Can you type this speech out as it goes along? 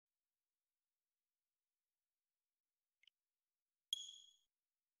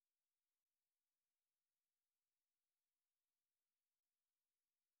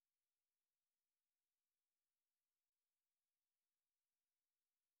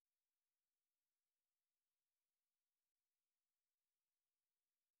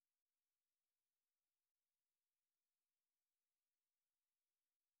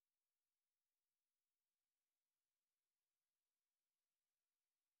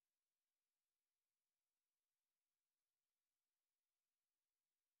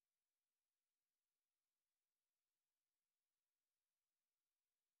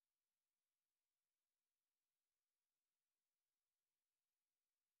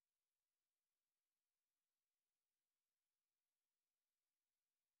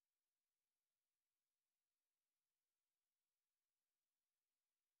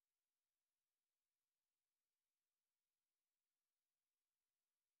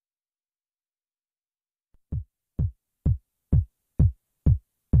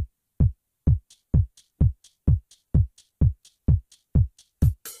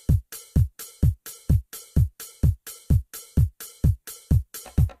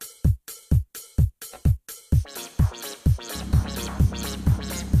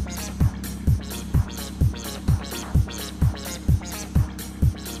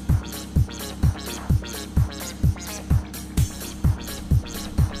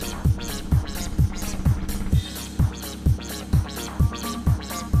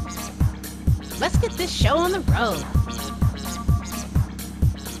Let's get this show on the road.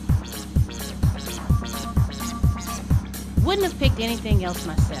 Wouldn't have picked anything else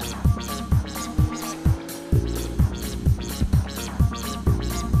myself.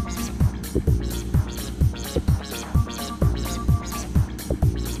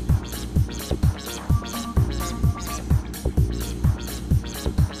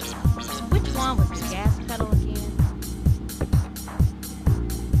 Which one was the gas pedal again?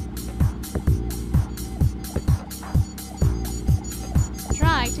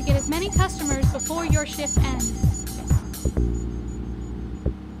 Try to get as many customers before your shift ends.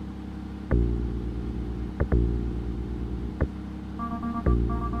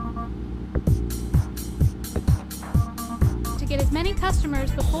 To get as many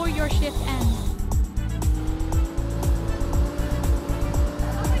customers before your shift ends.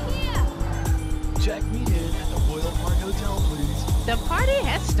 Check me in at the Royal Park Hotel, please. The party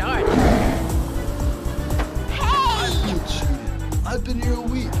has started. I've been cheated. I've been here a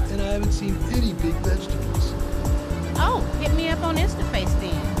week, and I haven't seen any big vegetables. Oh, hit me up on InstaFace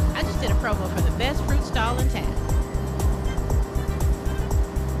then. I just did a promo for the best fruit stall in town.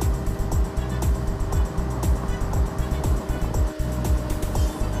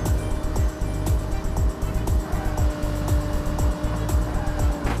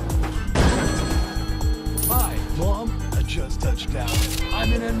 Hi, Mom. I just touched down.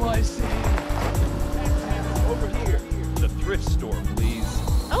 I'm in NYC. Over here. The thrift store, please.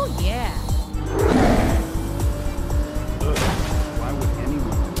 Oh, yeah. Ugh. Why would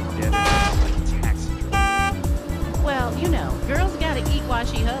anyone get it like a taxi driver? Well, you know, girls gotta eat while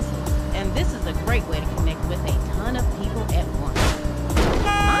she hustles. And this is a great way to connect with a ton of people at once.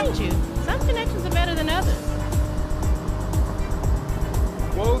 Mind you, some connections are better than others.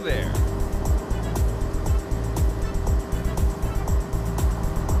 Whoa there.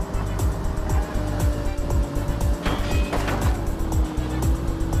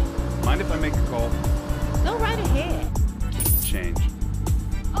 Mind if I make a call? Go right ahead. Keep the change.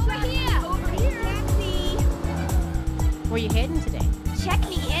 Over here! Over here! Taxi! Where you heading today? Check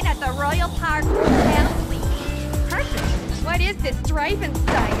me in at the Royal Park Hotel, please. Perfect. What is this driving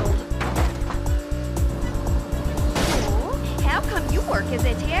style? Oh, how come you work as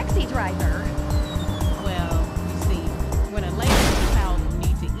a taxi driver? Well, you see, when a lady spouse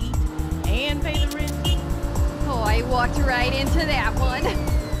needs to eat and pay the rent, Oh, I walked right into that one.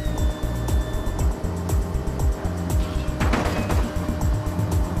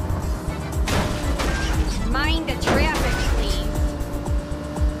 Mind the traffic, please.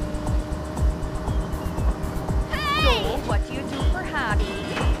 Hey! So, what do you do for hobbies?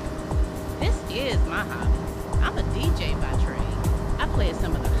 this is my hobby. I'm a DJ by trade. I play at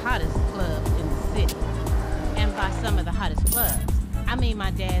some of the hottest clubs in the city. And by some of the hottest clubs, I mean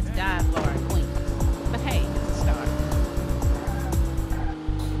my dad's dive bar in Queens. But hey, it's a start.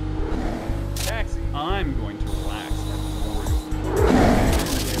 Taxi. I'm going to relax at Memorial.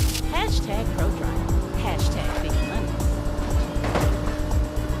 Hashtag pro driver. Hashtag big money.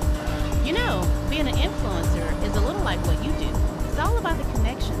 You know, being an influencer is a little like what you do. It's all about the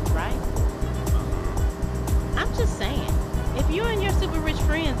connections, right? I'm just saying, if you and your super rich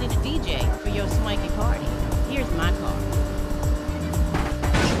friends need a DJ for your swanky party, here's my card.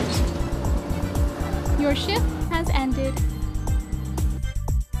 Your shift has ended.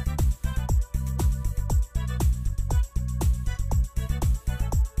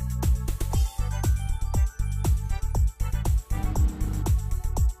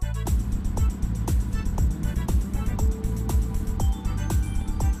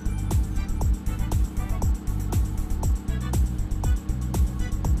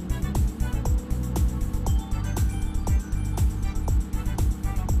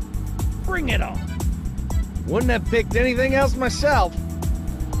 Bring it on. Wouldn't have picked anything else myself.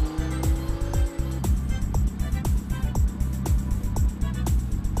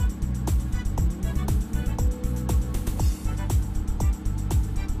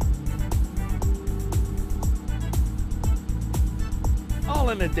 All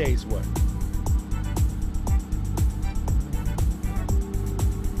in a day's work.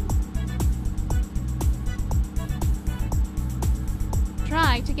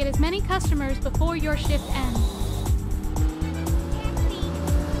 Try to get as many customers before your shift ends.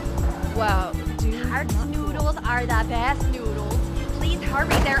 Well, dude. Hard noodles are the best noodles. Please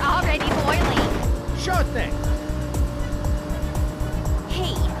hurry, they're already boiling. Sure thing.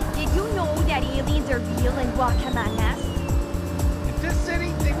 Hey, did you know that aliens are real and walk among us? In this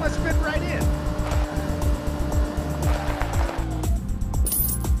city, they must fit right in.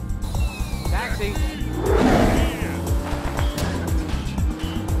 Taxi.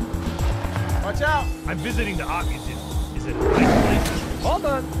 Watch Watch out! I'm visiting the art museum. Is it a nice place? Hold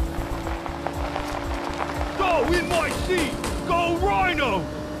on. Go in my seat! Go Rhino!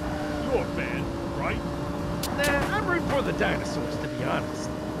 You're a fan, right? Nah, I'm rooting for the dinosaurs, to be honest.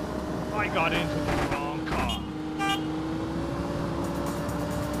 I got into the wrong car.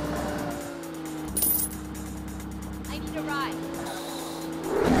 I need a ride.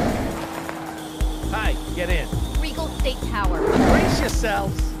 Hi, get in. Regal State Tower. Brace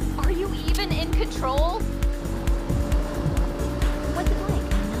yourselves. Are you even in control? What's it like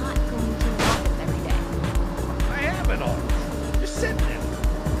not going to the office every day? I have an office. Just sitting there.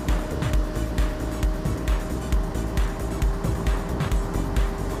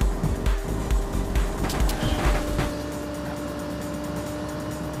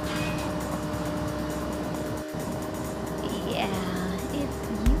 Yeah, if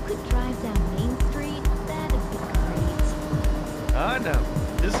you could drive down Main Street, that'd be great. Oh, no.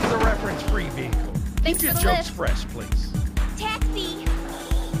 This is a reference-free vehicle. Thanks Keep your for the jokes lift. fresh, please. Taxi!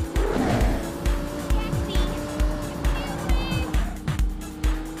 Taxi!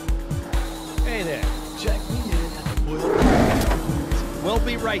 Hey there. Check me in at the Boyle. We'll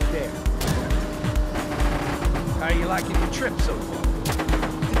be right there. How are you liking your trip so far?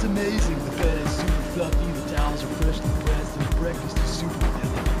 It's amazing. The bed is super fluffy, the towels are freshly pressed, and the breakfast is super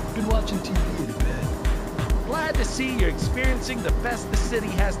filling. Been watching TV in bed. Glad to see you're experiencing the best the city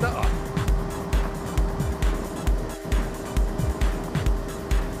has to offer.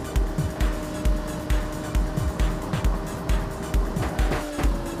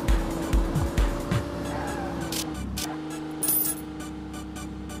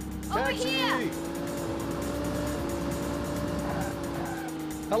 Over here!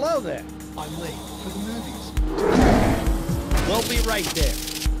 Hello there. I'm late for the movies. We'll be right there.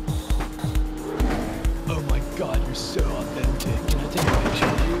 Oh my god, you're so authentic. Can I take a picture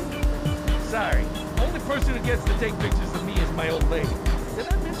of you? Sorry. Only person who gets to take pictures of me is my old lady. Did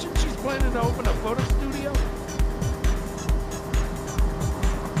I mention she's planning to open a photo studio?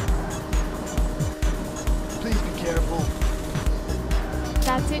 Please be careful.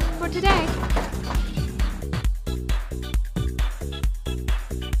 That's it for today.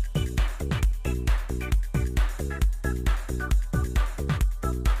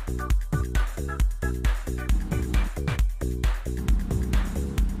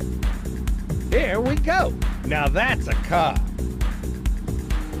 Here we go. Now that's a car.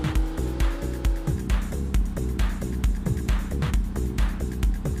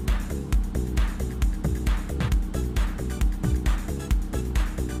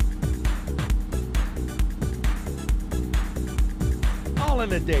 All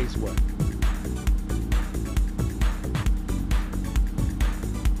in a day's work.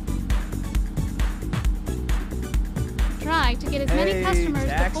 Try to get as many Hey, customers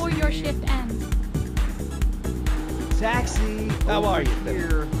before your taxi. shift ends. Taxi. How are you?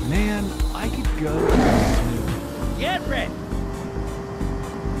 Here. Man, I could go. Get ready.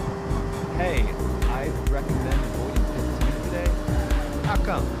 Hey, I'd recommend avoiding 15 today. How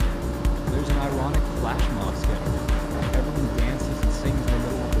come? There's an ironic flash mob schedule. Everyone dances and sings in the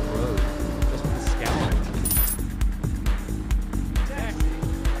middle of the road, just with a scowl on their face. Taxi.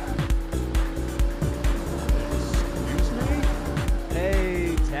 Excuse me?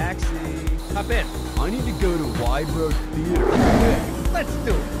 Hey, taxi. Hop in. I need to go to Wide Road Theater quick. Let's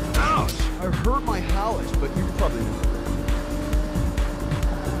do it. Ouch. I hurt my hallux, but you probably know.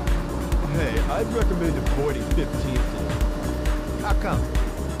 Hey, I'd recommend avoiding 15th today. How come?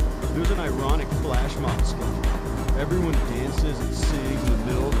 There's an ironic flash mob schedule. Everyone dances and sings in the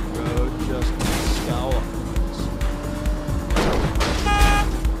middle of the road, just with a scowl on their face.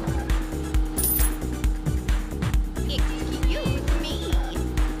 Excuse me.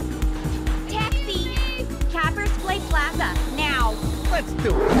 Taxi! Capper Display Plaza, now! Let's do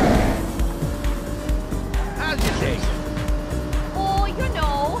it. How's your day? Oh, you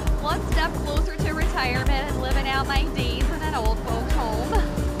know, one step closer to retirement and living out my days in an old folks' home.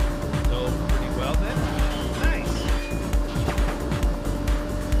 So, pretty well then. Nice.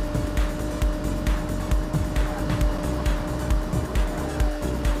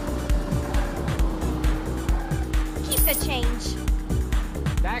 Keep the change.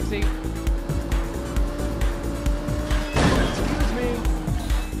 Taxi. Excuse me.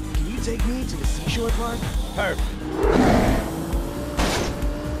 Can you take me to the seashore park? Perfect.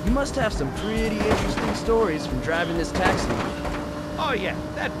 You must have some pretty interesting stories from driving this taxi. Oh yeah,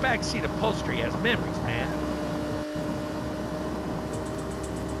 that backseat upholstery has memories, man.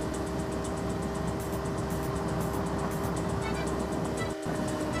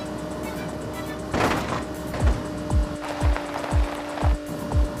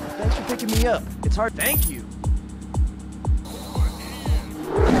 Thanks for picking backing me up. It's hard. Thank you.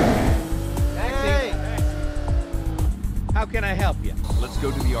 Hey! How can I help you? Let's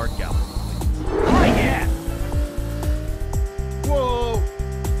go to the art gallery. Oh, yeah! Whoa!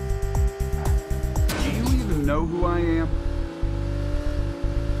 Do you even know who I am?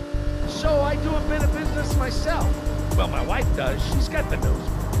 So I do a bit of business myself. Well, my wife does. She's got the nose.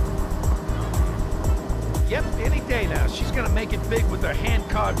 Yep, any day now. She's gonna make it big with her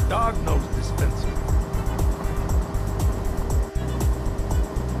hand-carved dog nose dispenser.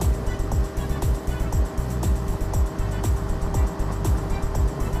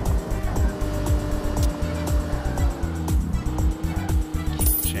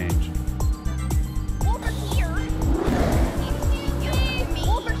 Change. Over here. Excuse me.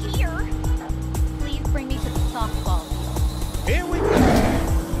 Over here. Please bring me to the softball. Here we go.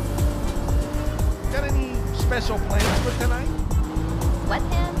 Got any special plans for tonight?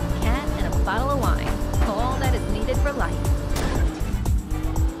 Sweatpants, cat, and a bottle of wine. All that is needed for life.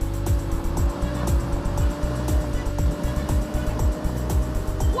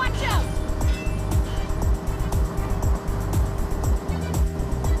 Watch out!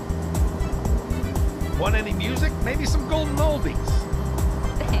 Want any music? Maybe some golden oldies.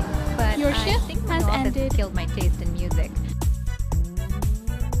 Thanks, but Your I shift think my has office ended. killed my taste in music.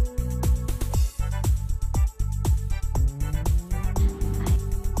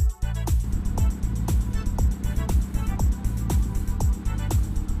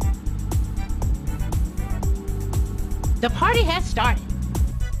 The party has started.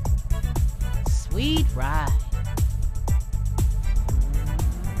 Sweet ride.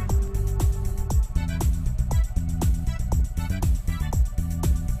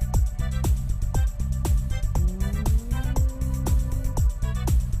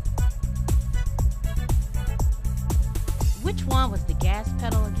 Which one was the gas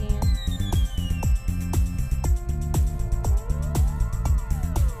pedal again?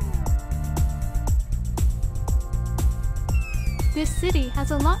 This city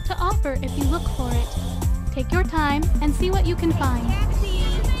has a lot to offer if you look for it. Take your time and see what you can find.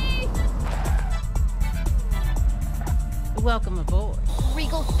 Welcome aboard.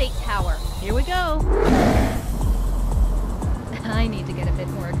 Regal State Tower. Here we go. I need to get a bit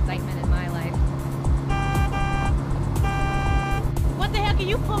more excitement in my life. What the heck are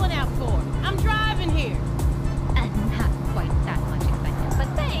you pulling out for? I'm driving here. Not quite that much excitement, but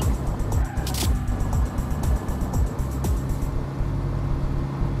thanks.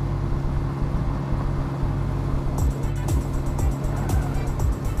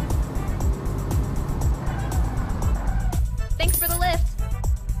 Thanks for the lift.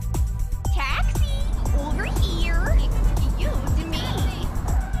 Taxi! Over here! Excuse me!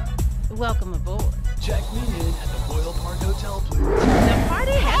 Welcome aboard. Check me in at the Royal Park Hotel, please. The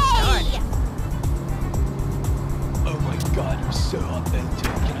party has started. Oh my god, you're so authentic.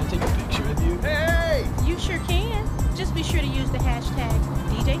 Can I take a picture of you? Hey! You sure can. Just be sure to use the hashtag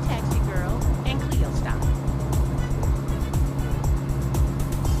DJ Taxi Girl and Cleo style.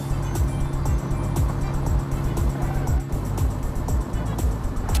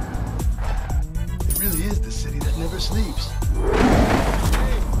 It really is the city that never sleeps.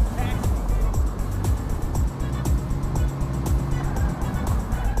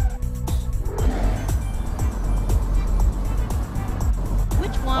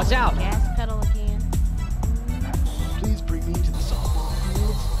 Which one Watch was out. the gas pedal again? Please bring me to the softball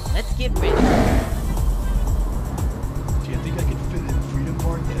fields. Let's get ready. Do you think I could fit in Freedom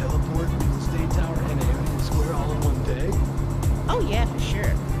Park, the heliport, Regal State Tower, and Union Square all in one day? Oh yeah, for sure.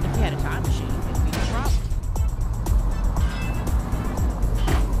 If you had a time machine, it'd be no problem.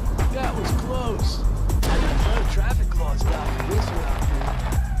 That was close. I got no traffic laws stopping this around here.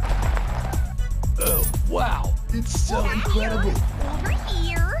 Oh, wow. It's so incredible. Over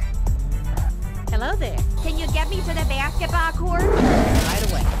here! Hello there. Can you get me to the basketball court? Right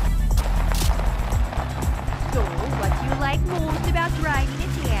away. So, what do you like most about driving a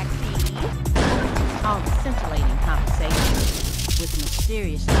taxi? All the scintillating conversation with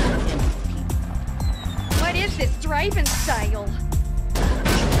mysteriously intimate people. What is this driving style?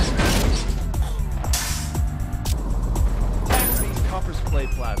 Taxi Coppers Play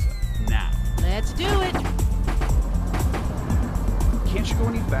Plaza. Now. Let's do it. Can't you go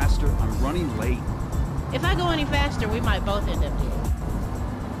any faster? I'm running late. If I go any faster, we might both end up dead.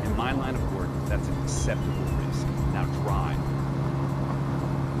 In my line of work, that's an acceptable risk. Now drive.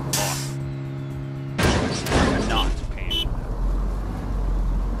 Awesome. I'm not paying for that.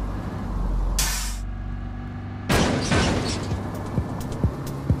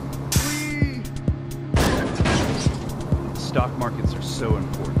 Stock markets are so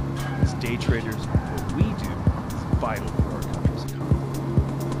important. This traders, what we do is vital for our country's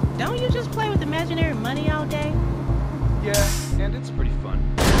economy. Don't you just play with imaginary money all day? Yeah, and it's pretty fun.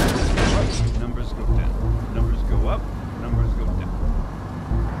 Numbers go down. Numbers go up. Numbers go down.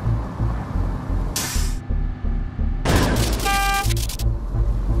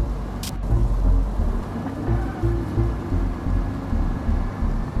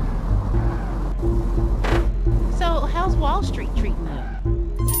 So, how's Wall Street treating you?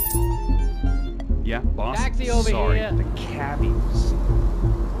 Yeah, boss? Taxi over Sorry, here. the cabbie was...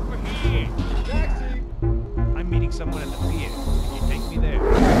 Over here. Taxi. I'm meeting someone at the pier. Can you take me there?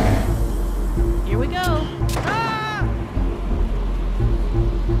 Here we go. Ah!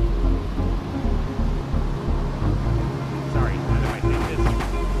 Sorry, how do I take this?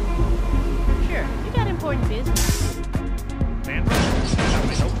 Sure, you got important business. Sandra? Got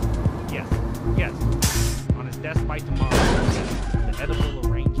my note? Yes. Yes. On his desk by tomorrow. The edible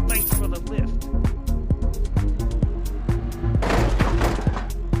arranged. Thanks for the lift.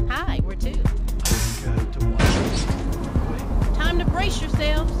 Hi, where to? I go to watch. Time to brace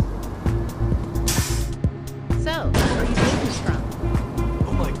yourselves. So, where are you business from?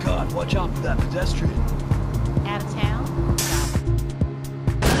 Oh my god, watch out for that pedestrian. Out of town?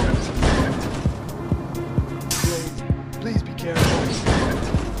 Got it. Crazy. Please be careful.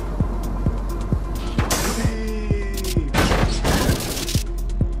 Hey.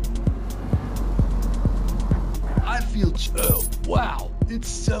 I feel chill. Wow, it's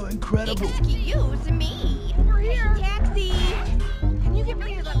so incredible. Excuse me. Over here. Taxi. Can you get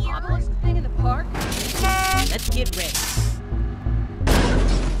me to the obelisk thing in the park? Let's get ready.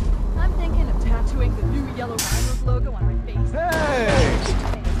 I'm thinking of tattooing the new Yellow Rhinos logo on my face. Hey!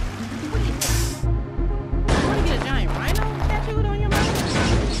 What do you think? You want to get a giant rhino tattooed on your mouth?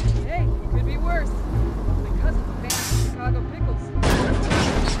 Hey, it could be worse. My cousin's a fan of Chicago pickles.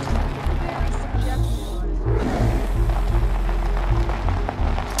 Very subjective, honestly.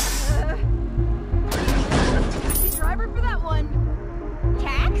 Taxi driver for that one.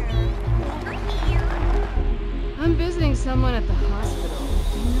 Taxi? Over here. I'm visiting someone at the hospital.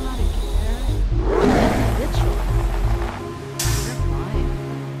 Do you know how to get there? That's a good choice. You're fine.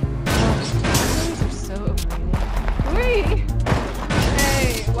 Hospitals are so overrated. Whee! Hey,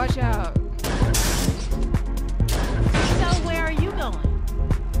 watch out. So, where are you going?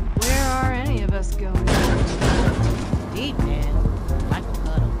 Where are any of us going? Deep, man. Like a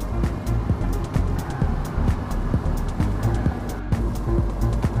puddle.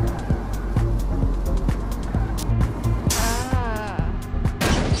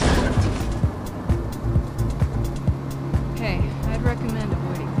 Hey, I'd recommend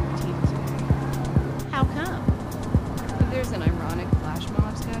avoiding 13 today. How come? There's an ironic flash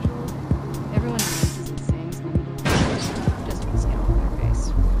mob scheduled. Everyone dances and sings in the middle of the road, just with a scowl on their face.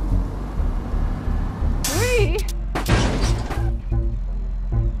 Whee!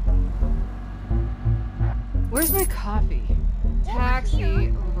 Where's my coffee?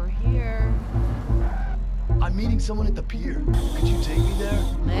 Taxi over here. I'm meeting someone at the pier. Could you take me there?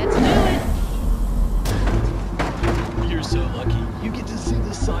 Let's do it. You're so lucky. You get to see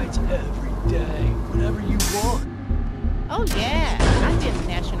the sights every day, whenever you want. Oh, yeah. I see at the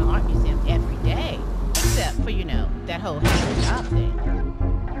National Art Museum every day. Except for, you know, that whole happy job thing.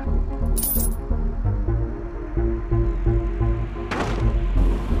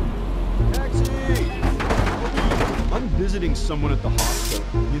 Taxi! I'm visiting someone at the hospital.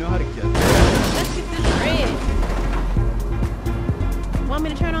 You know how to get there? Let's get this ready. Want me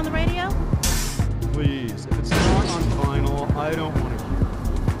to turn on the radio? Please, if it's not on vinyl, I don't want to hear it.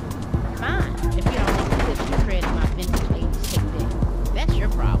 Fine. If you don't want me to put your credit in my vintage 80s tape deck, that's your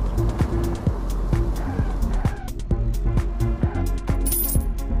problem.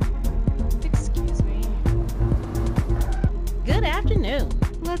 Excuse me. Good afternoon.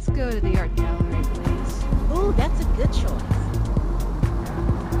 Let's go to the art gallery, please. Ooh, that's a good choice.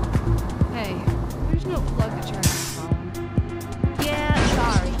 Hey, there's no plug to charge your phone. Yeah,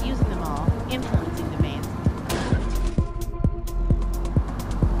 sorry. Using them all. Influencing demands.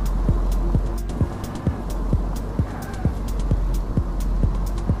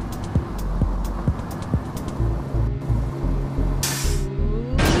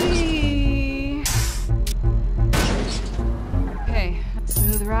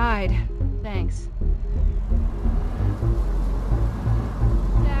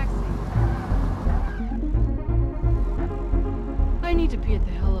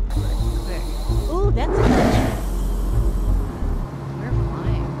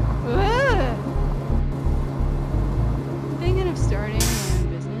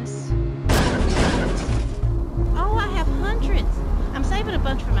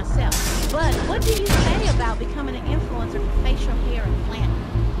 about becoming an influencer.